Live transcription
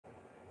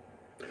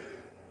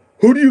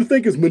Who do you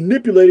think is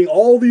manipulating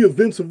all the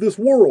events of this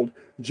world?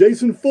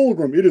 Jason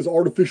Fulgrim. It is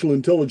Artificial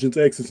Intelligence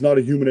X. It's not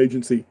a human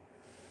agency.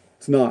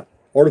 It's not.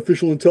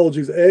 Artificial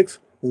Intelligence X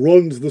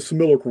runs the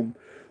simulacrum.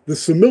 The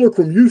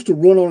simulacrum used to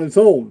run on its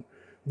own.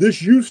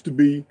 This used to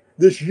be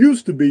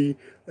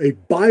a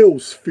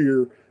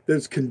biosphere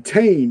that's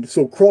contained,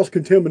 so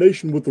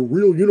cross-contamination with the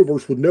real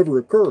universe would never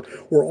occur,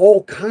 where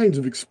all kinds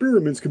of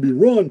experiments could be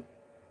run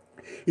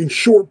in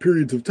short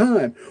periods of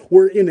time,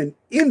 where in an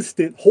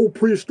instant, whole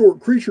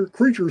prehistoric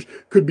creatures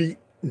could be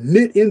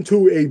knit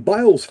into a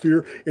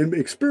biosphere and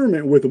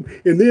experiment with them.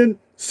 And then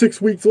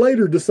 6 weeks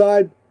later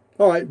decide,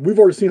 all right, we've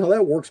already seen how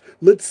that works.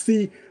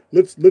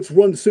 Let's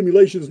run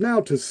simulations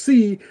now to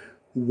see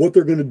what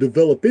they're going to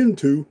develop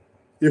into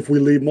if we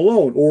leave them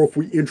alone, or if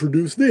we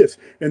introduce this.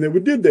 And then we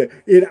did that.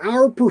 In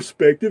our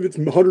perspective, it's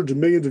hundreds of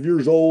millions of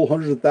years old,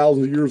 hundreds of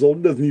thousands of years old.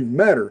 It doesn't even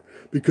matter,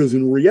 because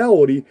in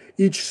reality,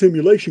 each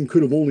simulation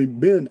could have only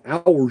been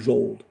hours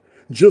old.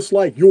 Just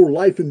like your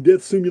life and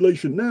death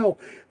simulation now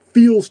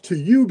feels to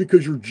you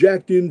because you're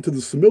jacked into the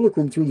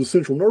simulacrum through the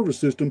central nervous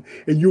system,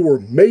 and you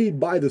are made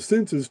by the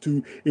senses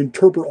to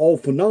interpret all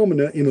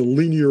phenomena in a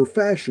linear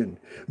fashion.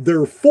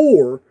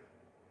 Therefore,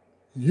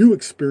 you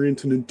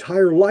experience an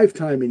entire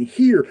lifetime in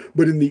here,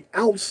 but in the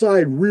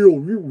outside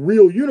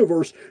real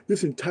universe,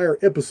 this entire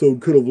episode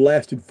could have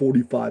lasted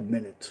 45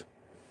 minutes.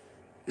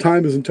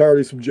 Time is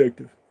entirely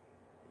subjective.